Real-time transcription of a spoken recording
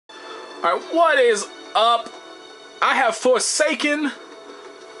Alright, what is up? I have Forsaken.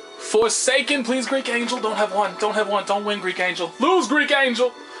 Forsaken, please, Greek Angel. Don't have one. Don't have one. Don't win, Greek Angel. Lose, Greek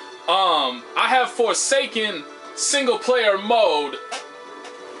Angel. I have Forsaken single player mode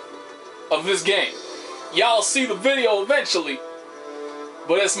of this game. Y'all see the video eventually.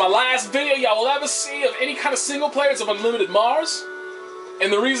 But it's my last video y'all will ever see of any kind of single players of Unlimited Mars.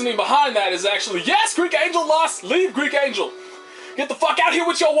 And the reasoning behind that is actually, yes, Greek Angel lost. Leave, Greek Angel. Get the fuck out here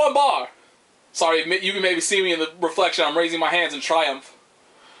with your one bar. Sorry, you can maybe see me in the reflection. I'm raising my hands in triumph.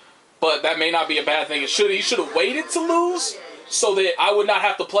 But that may not be a bad thing. He should have waited to lose so that I would not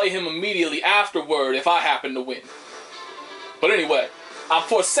have to play him immediately afterward if I happen to win. But anyway, I'm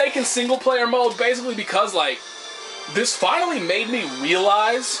Forsaken single player mode basically because, like, this finally made me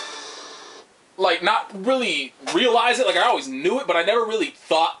realize, like, not really realize it, like I always knew it, but I never really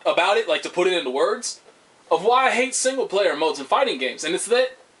thought about it, like to put it into words, of why I hate single player modes in fighting games. And it's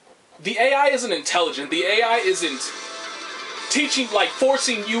that the AI isn't intelligent, the AI isn't teaching, like,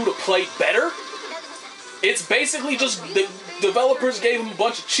 forcing you to play better. It's basically just the developers gave them a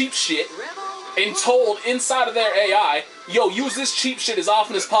bunch of cheap shit and told inside of their AI, yo, use this cheap shit as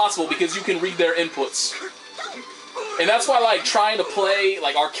often as possible because you can read their inputs. And that's why, like, trying to play,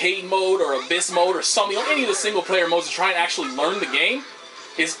 like, arcade mode or abyss mode or something, you know, any of the single player modes to try and actually learn the game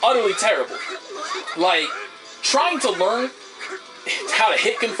is utterly terrible. Like, trying to learn how to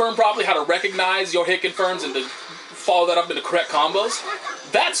hit confirm properly, how to recognize your hit confirms and to follow that up into correct combos,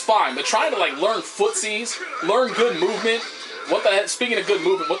 that's fine. But trying to, like, learn footsies, learn good movement, what the heck, speaking of good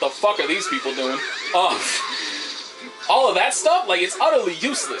movement, what the fuck are these people doing? All of that stuff, like, it's utterly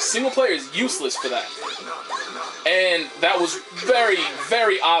useless. Single player is useless for that. And that was very,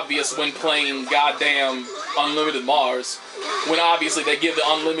 very obvious when playing goddamn Unlimited Mars, when obviously they give the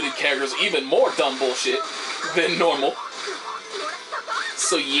unlimited characters even more dumb bullshit than normal.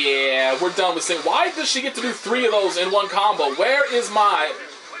 So yeah, we're done with saying, why does she get to do 3 of those in one combo? Where is my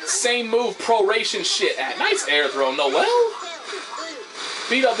same move proration shit at? Nice air throw, Noel.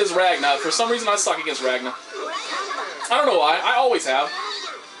 Beat up this Ragna. For some reason I suck against Ragna. I don't know why, I always have.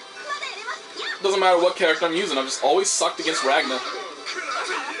 Doesn't matter what character I'm using, I've just always sucked against Ragna.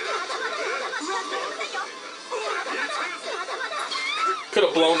 Could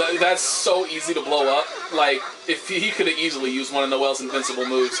have blown that. That's so easy to blow up. Like, if he could have easily used one of Noel's invincible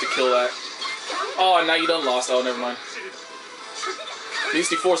moves to kill that. Oh, and now you done lost. Oh, never mind. At least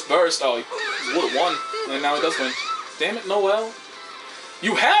he forced burst. Oh, he would have won. And now he does win. Damn it, Noel.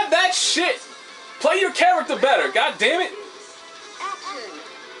 You had that shit! Play your character better, god damn it!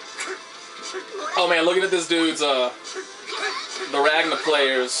 Oh man, looking at this dude's, the Ragna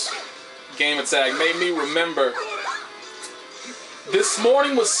player's game attack made me remember. This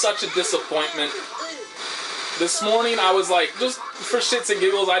morning was such a disappointment. This morning I was like, just for shits and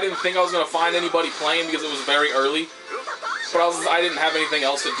giggles, I didn't think I was going to find anybody playing because it was very early. But I didn't have anything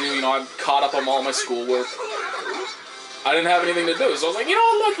else to do, you know, I caught up on all my schoolwork. I didn't have anything to do, so I was like, you know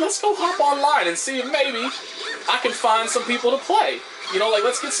what, look, let's go hop online and see if maybe I can find some people to play. You know, like,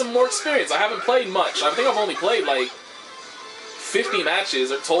 let's get some more experience. I haven't played much. I think I've only played, like, 50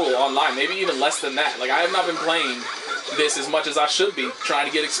 matches or total online, maybe even less than that. Like, I have not been playing this as much as I should be, trying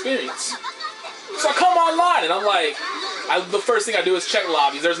to get experience. So I come online, and I'm like, the first thing I do is check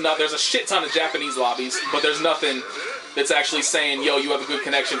lobbies. There's a shit ton of Japanese lobbies, but there's nothing that's actually saying, yo, you have a good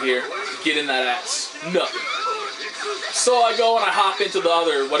connection here. Get in that ass. Nothing. So I go and I hop into the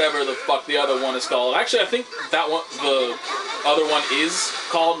other, whatever the fuck the other one is called. Actually, I think that one, the other one is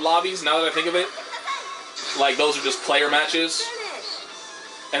called lobbies, now that I think of it. Like, those are just player matches.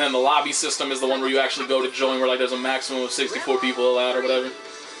 And then the lobby system is the one where you actually go to join, where, like, there's a maximum of 64 people allowed or whatever.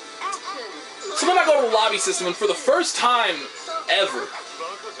 So then I go to the lobby system, and for the first time ever,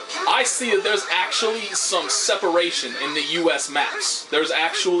 I see that there's actually some separation in the US maps. There's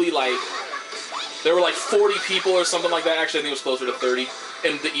actually, like, there were like 40 people or something like that. Actually, I think it was closer to 30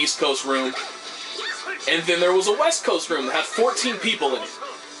 in the East Coast room. And then there was a West Coast room that had 14 people in it.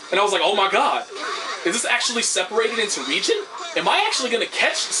 And I was like, oh my god, is this actually separated into region? Am I actually going to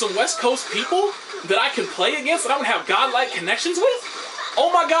catch some West Coast people that I can play against that I'm going to have godlike connections with?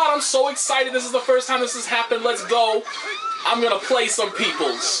 Oh my god, I'm so excited. This is the first time this has happened. Let's go. I'm going to play some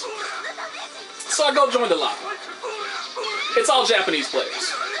peoples. So I go join the lobby. It's all Japanese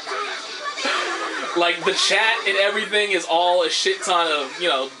players. Like, the chat and everything is all a shit ton of, you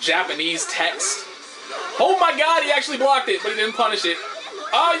know, Japanese text. Oh my god, he actually blocked it, but he didn't punish it.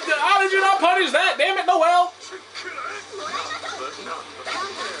 How did you not punish that? Damn it, Noel!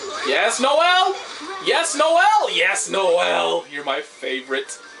 Yes, Noel! Yes, Noel! Yes, Noel! You're my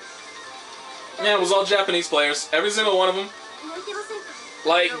favorite. Yeah, it was all Japanese players. Every single one of them.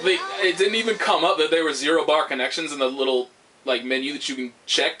 Like, it didn't even come up that there were 0-bar connections in the little, like, menu that you can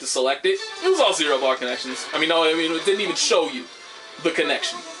check to select it. It was all 0-bar connections. I mean, no, it didn't even show you the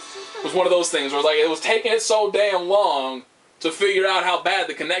connection. It was one of those things where, like, it was taking it so damn long to figure out how bad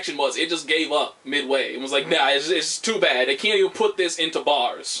the connection was. It just gave up midway. It was like, nah, it's too bad. They can't even put this into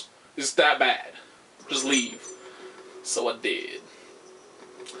bars. It's that bad. Just leave. So I did.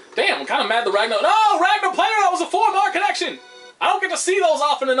 Damn, I'm kind of mad the Ragnar... No! Ragnar player, that was a 4-bar connection! I don't get to see those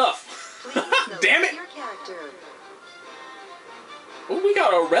often enough. Damn it! Oh, we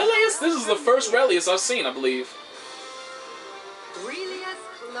got Aurelius? This is the first Aurelius I've seen, I believe.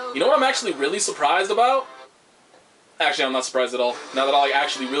 You know what I'm actually really surprised about? Actually, I'm not surprised at all. Now that I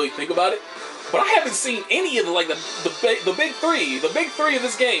actually really think about it. But I haven't seen any of the big three. The big three of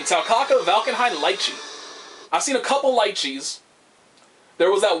this game. Taukaka, Valkenhayn, and Lychee. I've seen a couple Lychees. There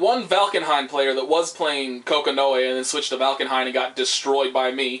was that one Valkenhayn player that was playing Kokonoe and then switched to Valkenhayn and got destroyed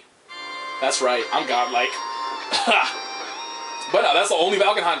by me. That's right, I'm godlike. But no, that's the only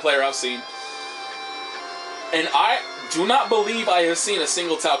Valkenhayn player I've seen. And I do not believe I have seen a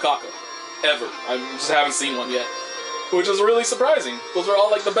single Taukaka. Ever. I just haven't seen one yet. Which is really surprising. Those are all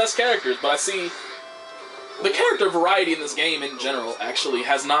like the best characters, but I see... The character variety in this game in general actually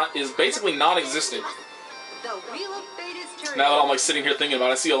is basically non-existent. Now that I'm like sitting here thinking about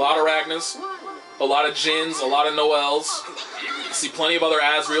it, I see a lot of Ragnas, a lot of Jins, a lot of Noels. I see plenty of other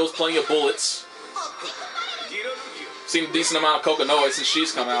Azraels, plenty of Bullets. Seen a decent amount of Kokonoe since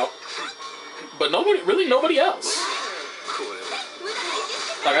she's come out. But nobody else.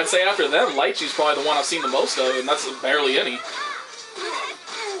 Like I'd say after them, Lychee's probably the one I've seen the most of, and that's barely any.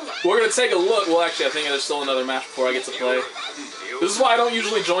 We're gonna take a look. Well, actually, I think there's still another match before I get to play. This is why I don't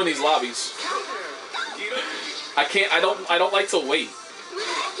usually join these lobbies. I don't like to wait.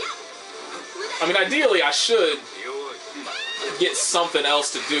 I mean, ideally, I should get something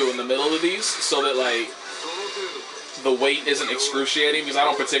else to do in the middle of these so that, like, the wait isn't excruciating, because I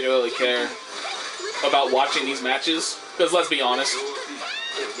don't particularly care about watching these matches, because let's be honest.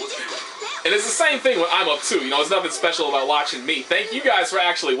 And it's the same thing when I'm up too, you know, there's nothing special about watching me. Thank you guys for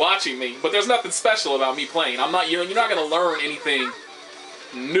actually watching me, but there's nothing special about me playing. I'm not, you're not going to learn anything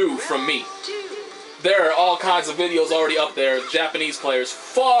new from me. There are all kinds of videos already up there of Japanese players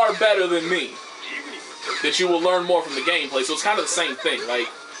far better than me that you will learn more from the gameplay, so it's kind of the same thing. Like,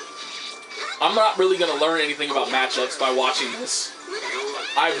 I'm not really going to learn anything about matchups by watching this.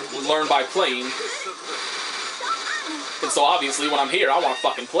 I've learned by playing. And so obviously when I'm here, I want to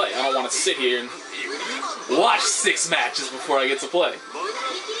fucking play. I don't want to sit here and watch 6 matches before I get to play.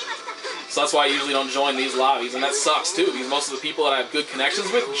 So that's why I usually don't join these lobbies, and that sucks too, because most of the people that I have good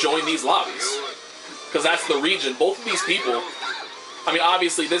connections with join these lobbies. Because that's the region. Both of these people, I mean,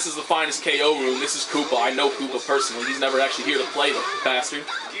 obviously this is the finest KO room. This is Koopa. I know Koopa personally. He's never actually here to play, the bastard.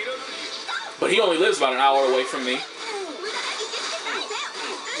 But he only lives about an hour away from me.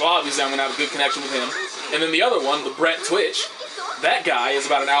 So obviously I'm going to have a good connection with him. And then the other one, the Brett Twitch, that guy is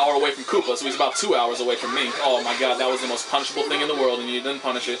about an hour away from Koopa, so he's about 2 hours away from me. Oh my god, that was the most punishable thing in the world, and you didn't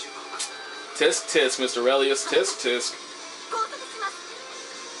punish it. Tisk tisk, Mr. Aurelius, tisk tisk.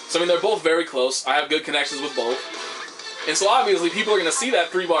 So, I mean, they're both very close. I have good connections with both. And so, obviously, people are going to see that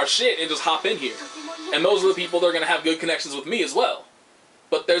 3-bar shit and just hop in here. And those are the people that are going to have good connections with me as well.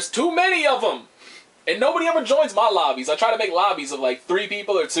 But there's too many of them. And nobody ever joins my lobbies. I try to make lobbies of, like, 3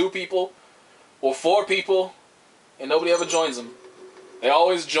 people or 2 people or 4 people. And nobody ever joins them. They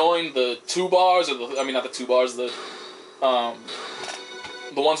always join the 2 bars, or the, I mean, not the 2 bars, the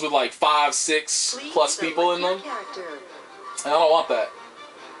ones with, like, 5, 6 plus people in them. And I don't want that.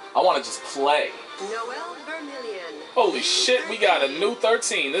 I want to just play. Holy shit, we got a new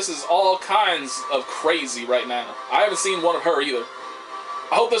 13. This is all kinds of crazy right now. I haven't seen one of her either.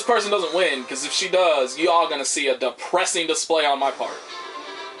 I hope this person doesn't win, because if she does, y'all gonna see a depressing display on my part.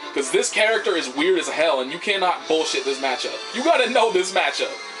 Because this character is weird as hell, and you cannot bullshit this matchup. You gotta know this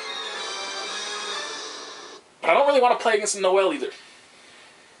matchup. But I don't really want to play against Noelle either.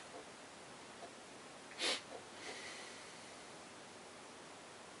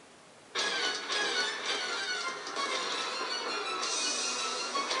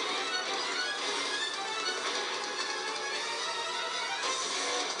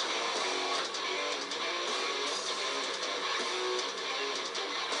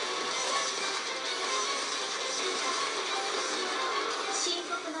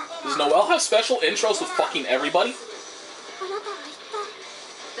 Does Noelle have special intros with fucking everybody?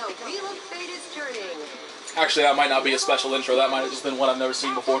 Actually, that might not be a special intro. That might have just been one I've never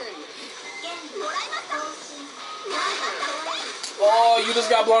seen before. Oh, you just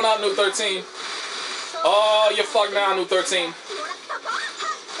got blown out, new 13. Oh, you fucked now, new 13.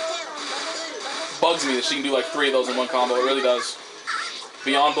 bugs me that she can do like 3 of those in one combo. It really does.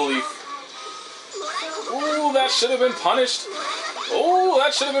 Beyond belief. Ooh, that should have been punished. Ooh,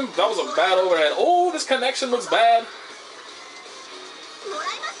 that should have been... That was a bad overhead. Ooh, this connection looks bad.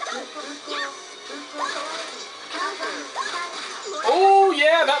 Oh,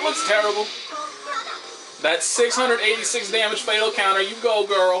 yeah, that looks terrible. That 686 damage fatal counter. You go,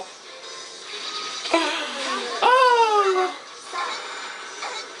 girl.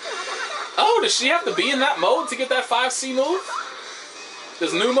 Oh, does she have to be in that mode to get that 5C move?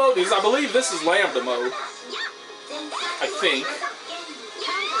 This new mode is, I believe this is Lambda mode. I think.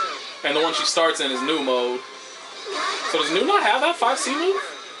 And the one she starts in is new mode. So does new not have that 5C move?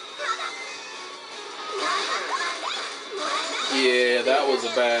 Yeah, that was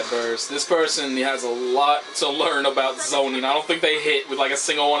a bad burst. This person has a lot to learn about zoning. I don't think they hit with like a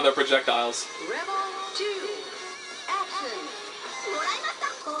single one of their projectiles.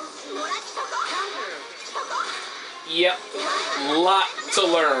 Yep, lot to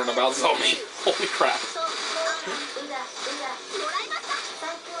learn about zoning. Holy crap.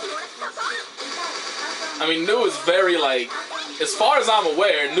 I mean, New is very, like, as far as I'm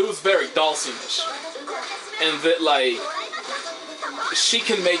aware, New is very Dulcian-ish. And that, like, she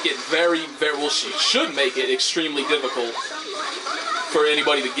can make it very, very, well, she should make it extremely difficult for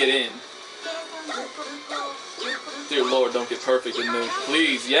anybody to get in. Dear Lord, don't get perfect in New.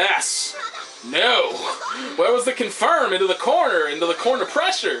 Please, yes! No! Where was the confirm? Into the corner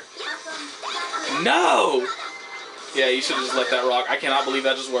pressure! No! Yeah, you should have just let that rock. I cannot believe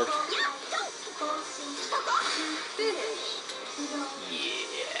that just worked.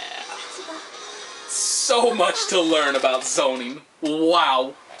 Yeah. So much to learn about zoning.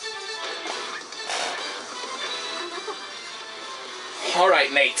 Wow.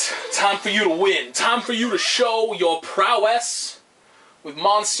 Alright, Nate. Time for you to win. Time for you to show your prowess with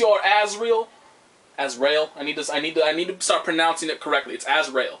Monsieur Azrael. Azrael. I need to start pronouncing it correctly. It's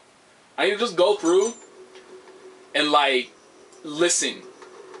Azrael. I need to just go through and like listen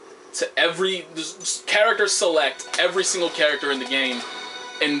to every character, select every single character in the game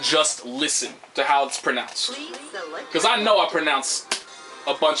and just listen to how it's pronounced. Because I know I pronounce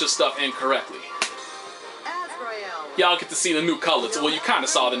a bunch of stuff incorrectly. Y'all get to see the new color. Well, you kind of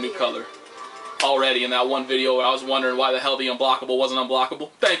saw the new color already in that one video where I was wondering why the hell the unblockable wasn't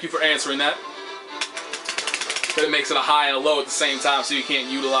unblockable. Thank you for answering that. But it makes it a high and a low at the same time, so you can't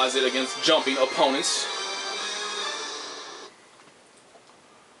utilize it against jumping opponents.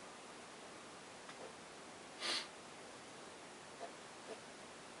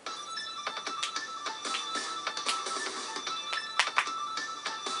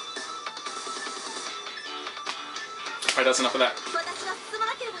 Alright, that's enough of that.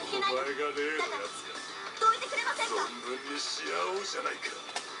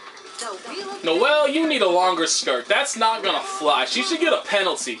 Noelle, you need a longer skirt. That's not gonna fly. She should get a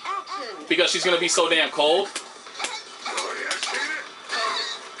penalty because she's gonna be so damn cold.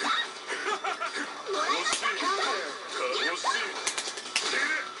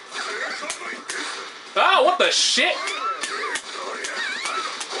 Ah, what the shit?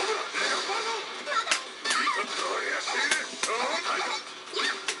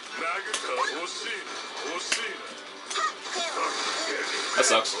 That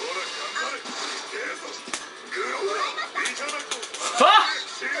sucks. Ah!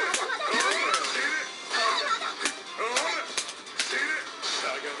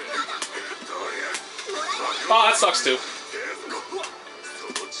 Oh, that sucks too.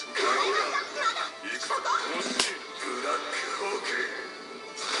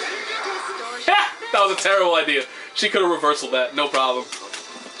 That was a terrible idea. She could have reversaled that, no problem.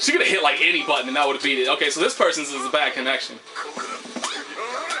 She could have hit like any button and that would have beat it. Okay, so this person's is a bad connection.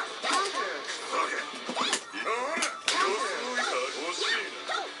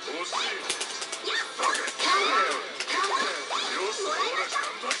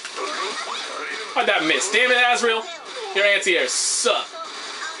 How'd that miss? Damn it, Azrael. Your anti-airs suck.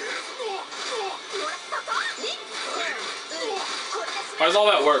 Why does all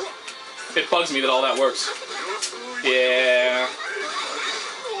that work? It bugs me that all that works. Yeah.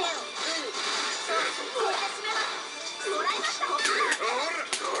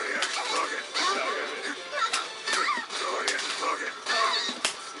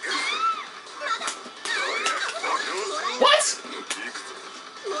 What?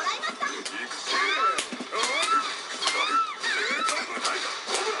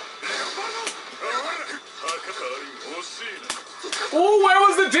 Ooh, where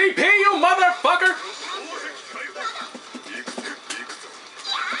was the DP, you motherfucker?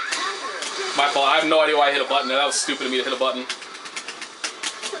 My fault. I have no idea why I hit a button. That was stupid of me to hit a button.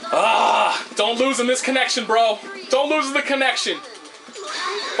 Ah, don't Don't lose in this connection, bro. Don't lose in the connection.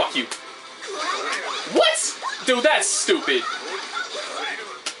 Fuck you. What? Dude, that's stupid.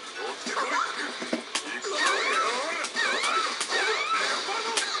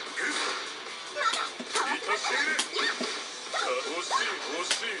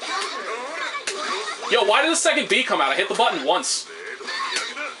 Yo, why did the second B come out? I hit the button once.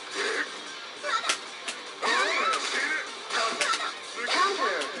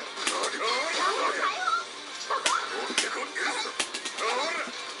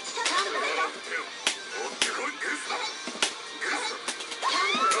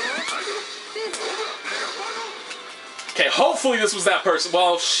 Okay, hopefully this was that person.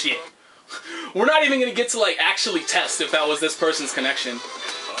 Well, shit. We're not even gonna get to, like, actually test if that was this person's connection.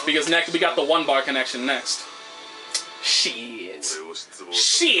 Because next, we got the 1-bar connection next. Shit.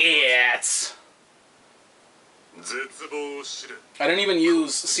 Shit. I didn't even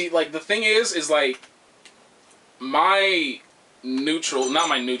use... See, like, the thing is like... My neutral... Not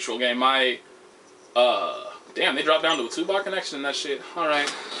my neutral game, my... Damn, they dropped down to a 2-bar connection and that shit. Alright.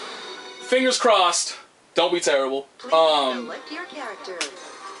 Fingers crossed. Don't be terrible. Select your character.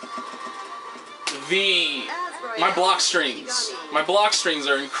 My block strings. My block strings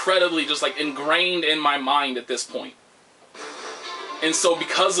are incredibly just like ingrained in my mind at this point. And so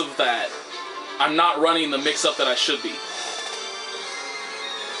because of that, I'm not running the mix-up that I should be.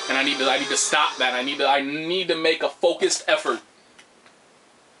 And I need to stop that. I need to make a focused effort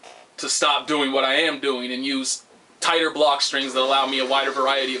to stop doing what I am doing and use tighter block strings that allow me a wider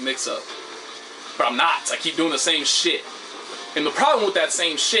variety of mix-up. But I'm not. I keep doing the same shit. And the problem with that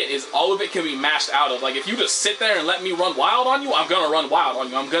same shit is all of it can be mashed out of. Like, if you just sit there and let me run wild on you, I'm going to run wild on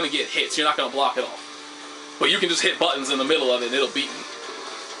you. I'm going to get hits. You're not going to block it off. But you can just hit buttons in the middle of it and it'll beat me.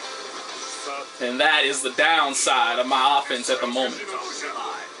 And that is the downside of my offense at the moment.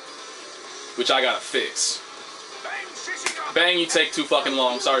 Which I got to fix. Bang, you take too fucking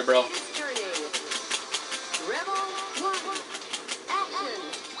long. Sorry, bro.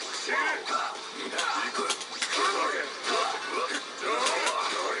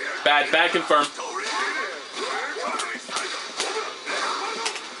 Bad confirm.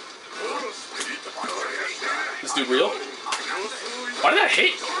 This dude real? Why did that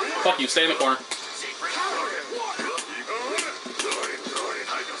hit? Fuck you, stay in the corner.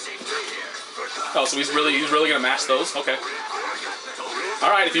 Oh, so he's really gonna mash those? Okay.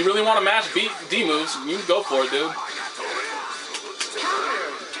 Alright, if you really want to mash D moves, you can go for it, dude.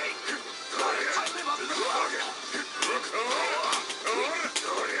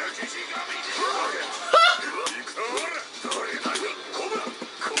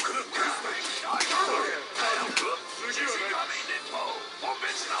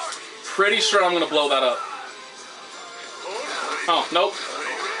 Pretty sure I'm gonna blow that up. Oh, nope.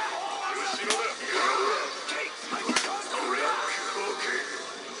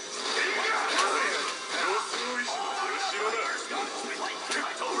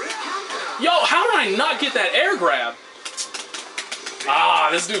 Yo, how did I not get that air grab? Ah,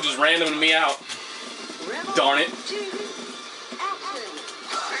 this dude just randomed me out. Darn it.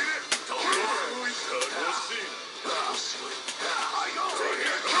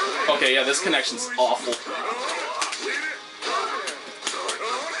 Okay, yeah, this connection's awful.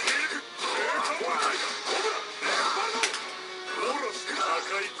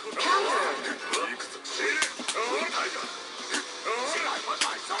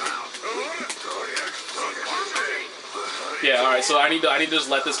 Yeah, alright, so I need to just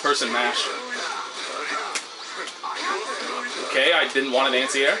let this person mash. Okay, I didn't want an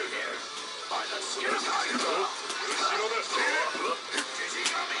anti-air.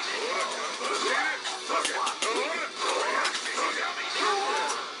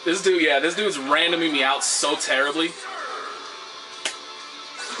 This dude, yeah, this dude's randoming me out so terribly.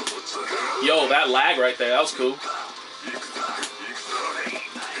 Yo, that lag right there, that was cool.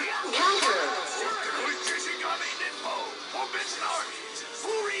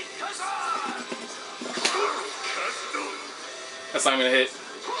 That's not gonna hit.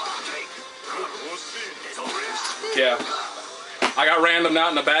 Yeah. I got randomed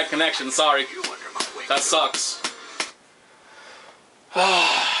out in a bad connection, sorry. That sucks.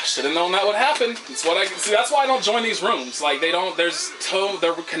 Should have known that would happen. That's what I see. That's why I don't join these rooms. Like their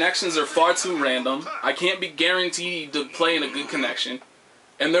connections are far too random. I can't be guaranteed to play in a good connection,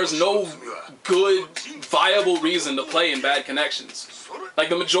 and there's no good viable reason to play in bad connections. Like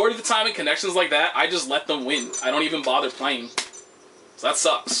the majority of the time in connections like that, I just let them win. I don't even bother playing. So that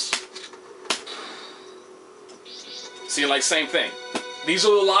sucks. See, like same thing. These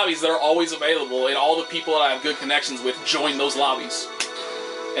are the lobbies that are always available, and all the people that I have good connections with join those lobbies.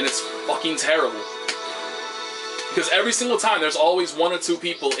 And it's fucking terrible. Because every single time there's always 1 or 2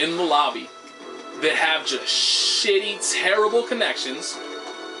 people in the lobby that have just shitty, terrible connections.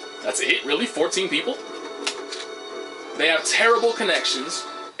 That's it, really? 14 people? They have terrible connections,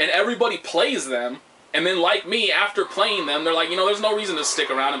 and everybody plays them, and then like me, after playing them, they're like, you know, there's no reason to stick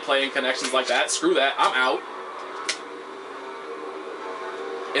around and play in connections like that. Screw that, I'm out.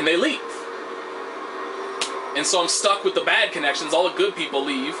 And they leave. And so I'm stuck with the bad connections. All the good people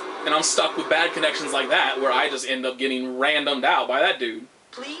leave, and I'm stuck with bad connections like that, where I just end up getting randomed out by that dude.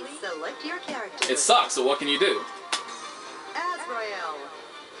 Please select your character. It sucks, so what can you do? Azrael.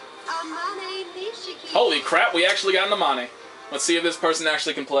 Amane Nishiki. Holy crap, we actually got an Amane. Let's see if this person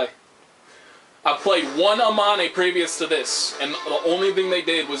actually can play. I played 1 Amane previous to this, and the only thing they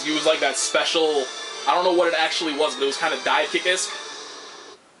did was use like that special, I don't know what it actually was, but it was kind of dive kick-esque.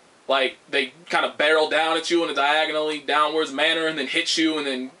 Like, they kind of barrel down at you in a diagonally downwards manner and then hit you and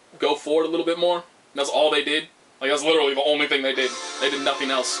then go forward a little bit more. That's all they did. Like, that's literally the only thing they did. They did nothing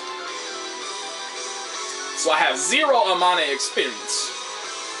else. So I have 0 Amane experience.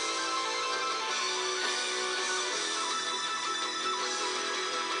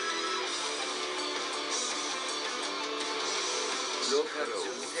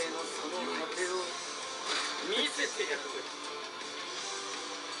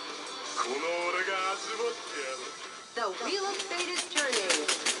 The wheel of fate is turning.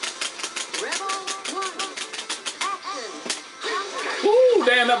 Rebel 1. Action. Woo,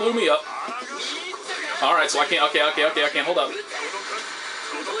 damn, that blew me up. Alright, so I can't, okay, I can't, hold up.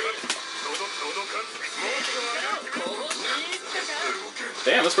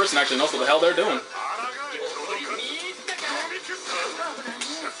 Damn, this person actually knows what the hell they're doing.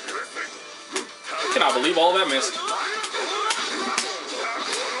 I cannot believe all of that missed.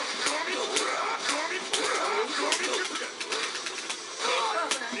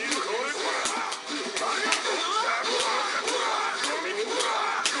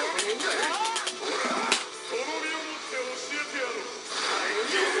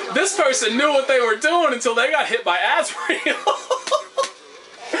 This person knew what they were doing until they got hit by Azrael.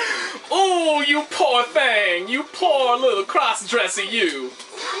 Ooh, you poor thing. You poor little cross-dresser, you.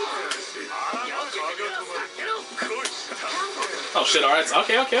 Oh shit, alright.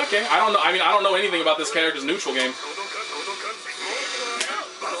 Okay. I don't know. I mean, I don't know anything about this character's neutral game.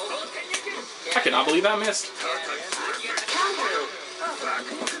 I cannot believe that missed.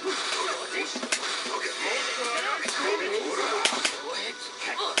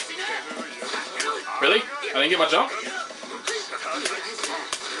 Really? I didn't get my jump?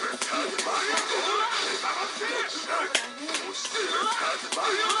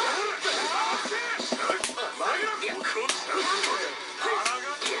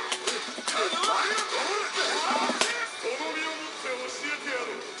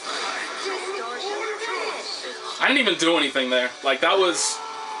 I didn't even do anything there. Like, that was...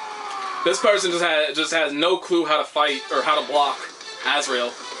 This person just has no clue how to fight or how to block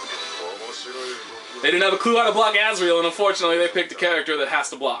Azrael. They didn't have a clue how to block Azrael, and unfortunately they picked a character that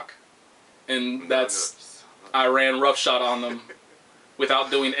has to block. And that's... I ran roughshod on them without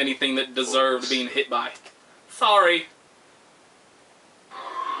doing anything that deserved being hit by. Sorry.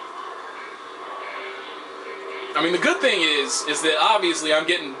 I mean, the good thing is that obviously I'm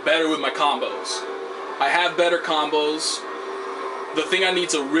getting better with my combos. I have better combos. The thing I need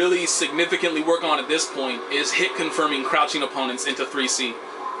to really significantly work on at this point is hit confirming crouching opponents into 3C.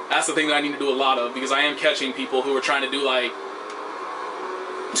 That's the thing that I need to do a lot of, because I am catching people who are trying to do like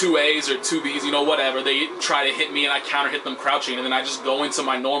 2As or 2Bs, you know, whatever. They try to hit me and I counter hit them crouching, and then I just go into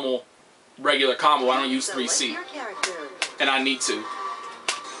my normal regular combo. I don't use 3C. And I need to.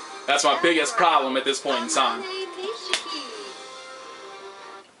 That's my biggest problem at this point in time.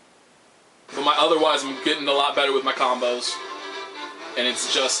 But otherwise I'm getting a lot better with my combos. And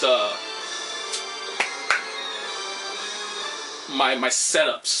it's just my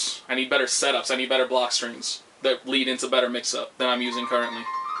setups. I need better setups. I need better block strings that lead into better mix-up than I'm using currently.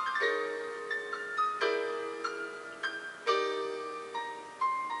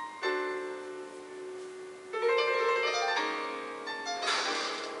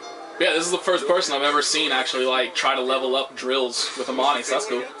 Yeah, this is the first person I've ever seen actually like try to level up drills with Amane, so that's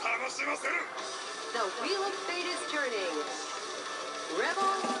cool. The wheel of fate is turning. Rebel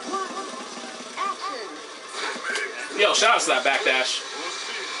 1. Action. Yo, shout out to that backdash.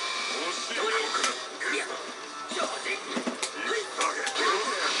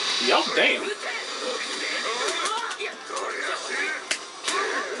 Yo, damn.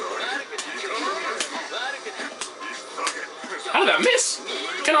 How did that miss?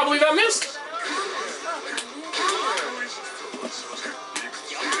 Cannot believe that missed.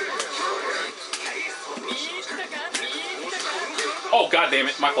 god damn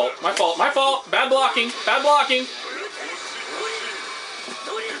it. My fault. My fault. My fault. Bad blocking. Bad blocking.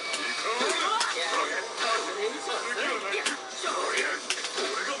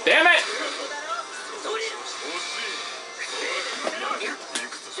 Damn it!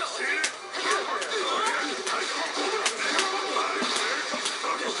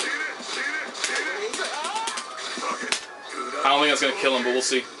 I don't think that's gonna kill him, but we'll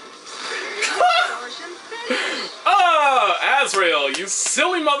see. Oh, Azrael, you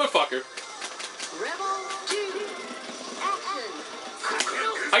silly motherfucker.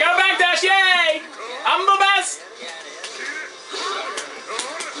 I got a backdash, yay! I'm the best!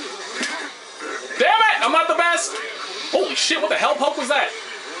 Damn it, I'm not the best! Holy shit, what the hell poke was that?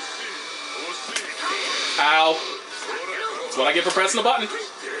 Ow. That's what I get for pressing the button.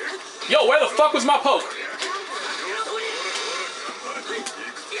 Yo, where the fuck was my poke?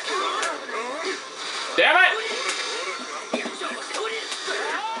 Damn it!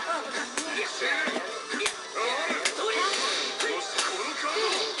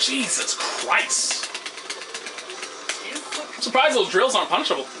 Jesus Christ! I'm surprised those drills aren't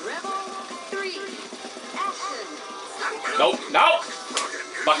punishable. Nope, nope!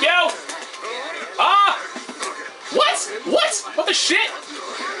 Fuck you! Ah! What? What? What the shit?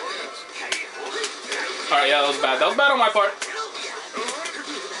 Alright, yeah, that was bad. That was bad on my part.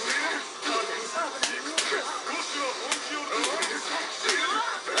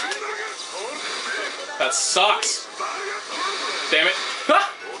 That sucks. Damn it. Ah!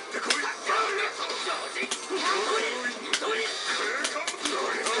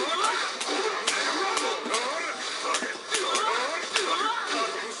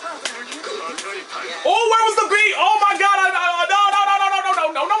 Oh, where was the beat? Oh my god,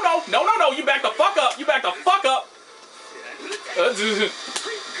 no, you back the fuck up. You back the fuck up.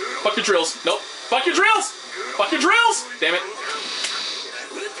 Fuck your drills. Nope. Fuck your drills. Fuck your drills. Damn it.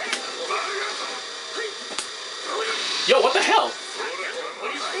 Yo, what the hell?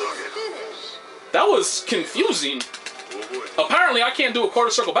 That was confusing. Apparently, I can't do a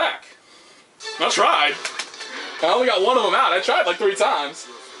quarter circle back. I tried. I only got one of them out. I tried like 3 times.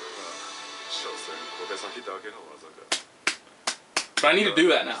 But I need to do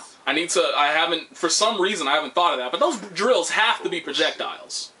that now. For some reason, I haven't thought of that. But those drills have to be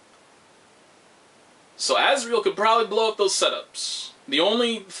projectiles. So Azrael could probably blow up those setups. The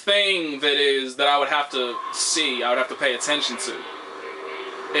only thing that I would have to see, I would have to pay attention to,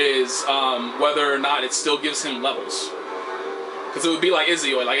 is whether or not it still gives him levels. Because it would be like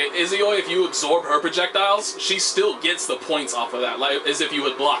Izzyoi. Like Izzyoi, if you absorb her projectiles, she still gets the points off of that, like as if you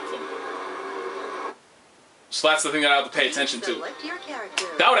would block them. So that's the thing that I have to pay attention to.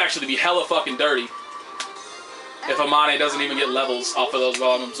 That would actually be hella fucking dirty. If Amane doesn't even get levels off of those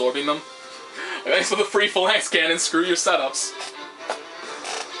while I'm absorbing them. Thanks for the free phalanx cannon, screw your setups.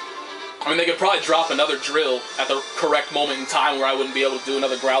 I mean, they could probably drop another drill at the correct moment in time where I wouldn't be able to do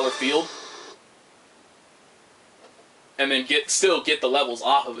another Growler field. And then still get the levels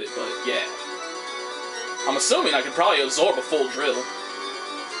off of it, but yeah. I'm assuming I could probably absorb a full drill.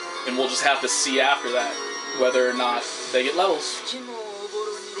 And we'll just have to see after that whether or not they get levels.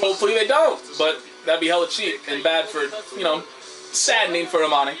 Hopefully they don't, but that'd be hella cheap and bad for, you know, saddening for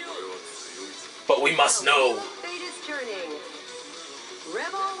Amane. But we must know.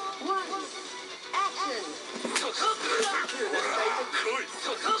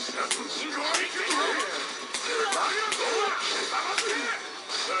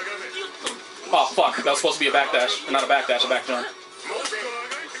 Oh fuck, that was supposed to be a backdash, and not a backdash, a back jump.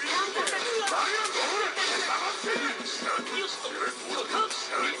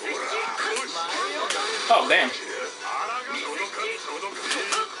 Oh damn.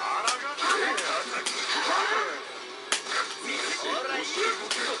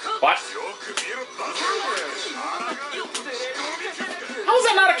 What? How is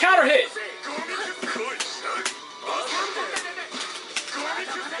that not a counter hit?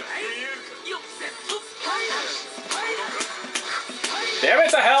 Damn it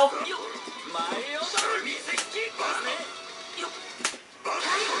to hell!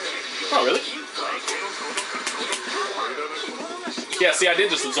 Oh, really? Yeah, see, I did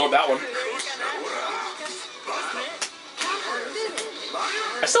just absorb that one.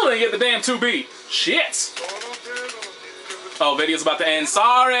 I still didn't get the damn 2B. Shit! Oh, video's about to end.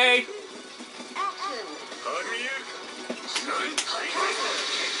 Sorry!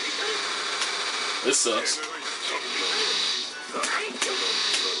 This sucks.